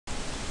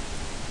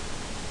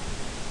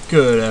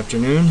Good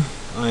afternoon,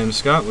 I am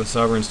Scott with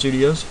Sovereign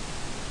Studios,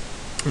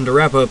 and to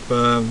wrap up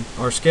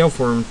our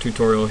Scaleform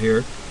tutorial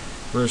here,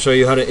 we're going to show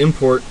you how to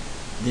import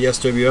the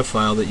SWF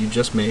file that you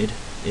just made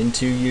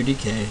into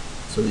UDK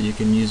so that you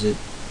can use it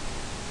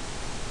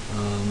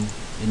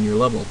in your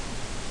level.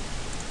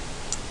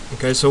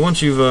 Okay, so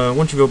once you've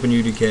opened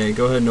UDK,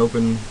 go ahead and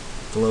open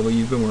the level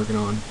you've been working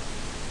on.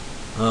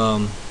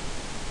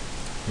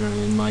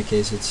 In my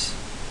case, it's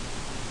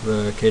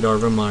the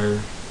Kdarva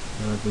Mire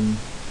that I've been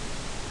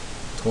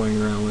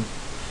toying around with.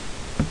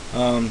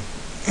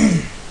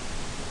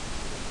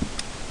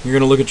 You're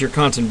going to look at your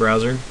content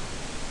browser,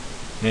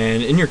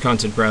 and in your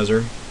content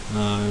browser,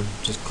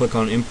 just click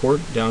on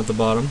Import down at the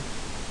bottom,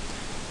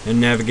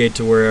 and navigate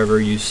to wherever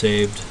you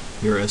saved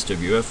your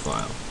SWF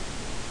file.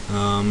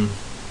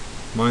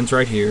 Mine's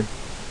right here.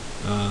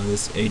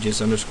 This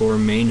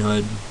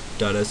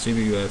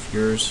aegis_mainhud.swf.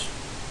 Yours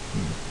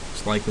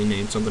is likely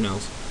named something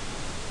else.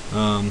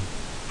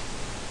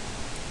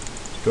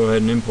 Go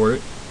ahead and import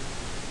it.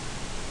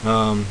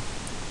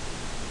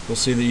 You'll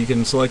see that you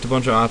can select a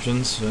bunch of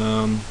options.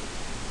 I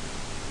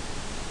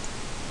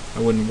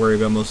wouldn't worry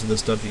about most of this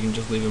stuff. You can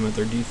just leave them at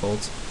their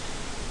defaults.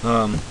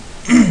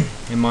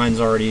 And mine's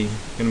already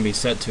going to be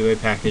set to a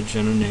package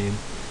and a name,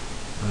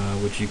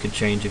 which you could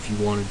change if you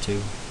wanted to.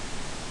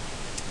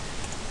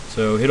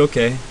 So hit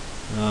OK,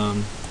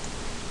 and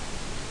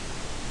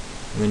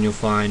then you'll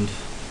find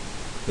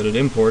that it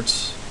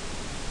imports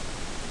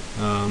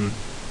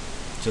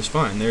just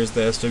fine. There's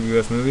the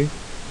SWF movie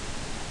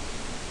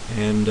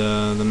and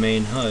the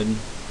main HUD.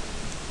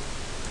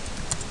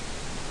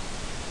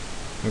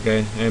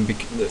 Okay, and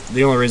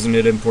the only reason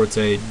it imports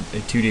a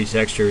 2D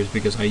texture is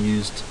because I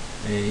used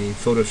a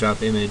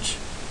Photoshop image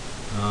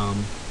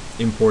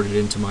imported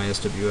into my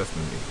SWF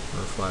movie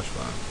or flash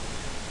file.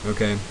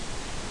 Okay,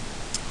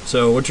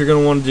 so what you're going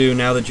to want to do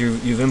now that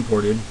you've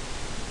imported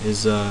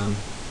is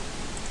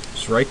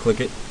just right click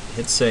it,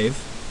 hit save,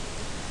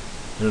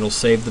 and it'll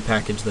save the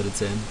package that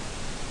it's in.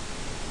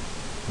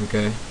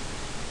 Okay,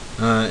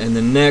 and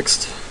then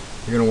next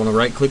you're going to want to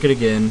right click it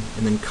again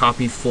and then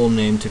copy full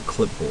name to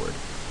Clipboard.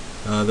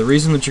 The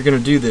reason that you're going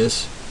to do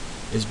this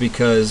is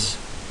because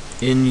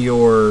in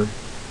your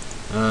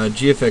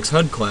GFX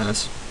HUD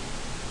class,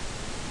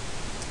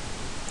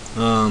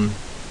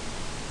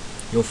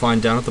 you'll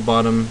find down at the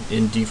bottom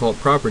in default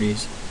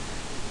properties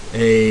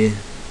a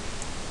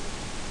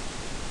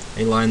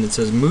line that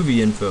says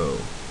movie info,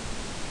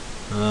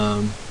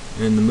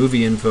 and the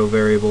movie info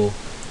variable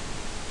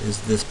is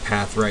this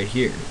path right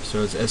here.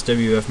 So it's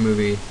SWF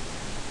movie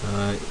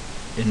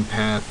in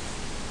path,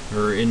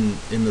 or in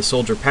the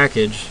soldier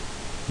package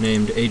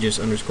named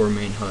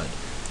aegis_mainHUD.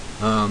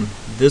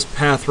 This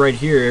path right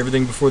here,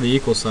 everything before the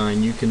equal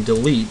sign, you can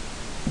delete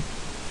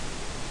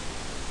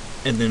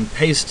and then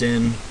paste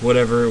in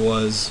whatever it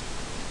was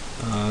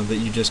that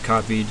you just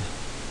copied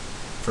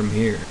from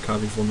here.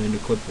 Copy full name to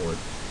Clipboard.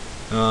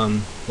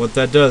 What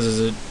that does is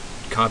it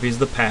copies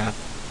the path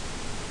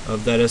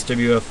of that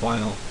SWF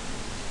file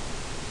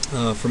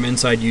from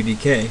inside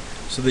UDK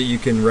so that you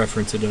can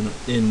reference it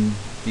in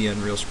the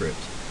Unreal script.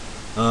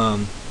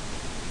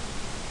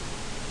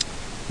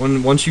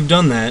 Once you've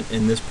done that,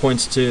 and this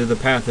points to the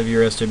path of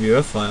your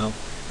SWF file,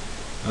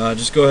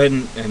 just go ahead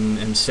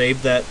and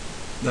save that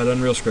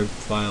Unreal script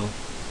file.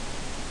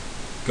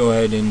 Go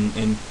ahead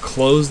and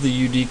close the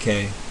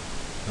UDK.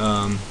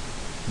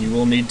 You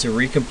will need to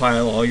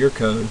recompile all your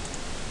code,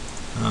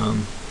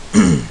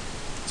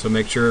 so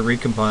make sure it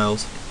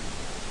recompiles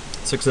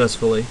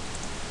successfully.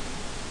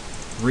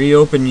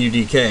 Reopen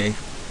UDK,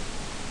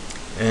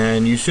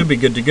 and you should be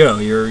good to go.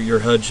 Your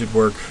HUD should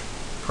work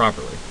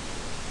properly.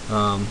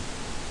 We'll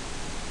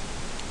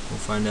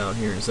find out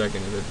here in a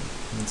second if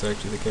it's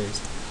actually the case.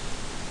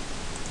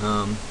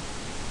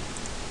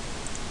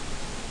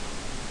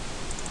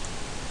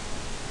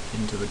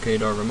 Into the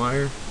Kdarva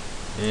Mire,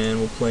 and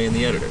we'll play in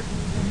the editor.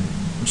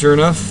 And sure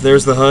enough,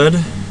 there's the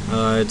HUD.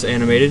 It's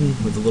animated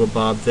with the little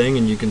bob thing,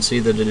 and you can see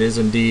that it is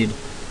indeed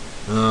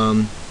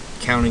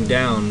counting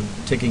down,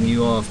 ticking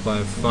you off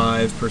by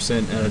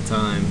 5% at a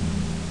time,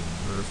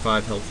 or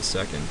 5 health a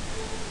second.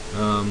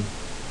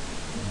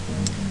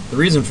 The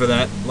reason for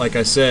that, like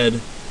I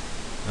said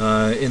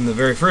in the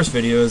very first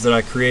video, is that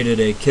I created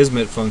a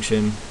Kismet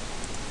function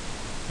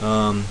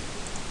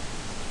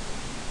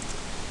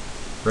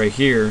right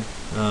here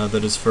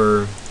that is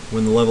for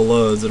when the level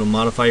loads. It'll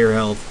modify your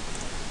health,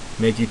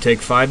 make you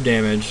take 5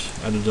 damage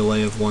at a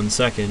delay of 1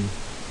 second.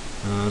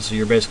 So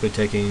you're basically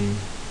taking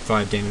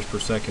 5 damage per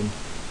second.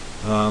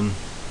 And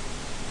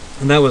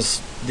that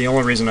was the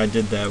only reason I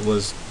did that,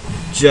 was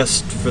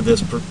just for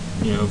this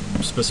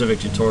specific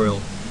tutorial,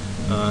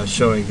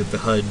 showing that the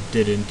HUD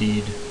did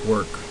indeed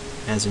work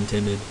as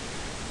intended.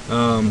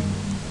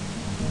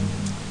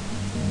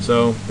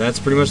 So that's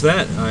pretty much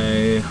that.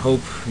 I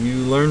hope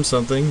you learned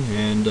something,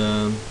 and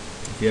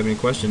if you have any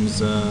questions,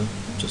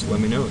 just let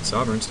me know at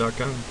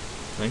sovereigns.com.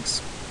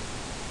 Thanks.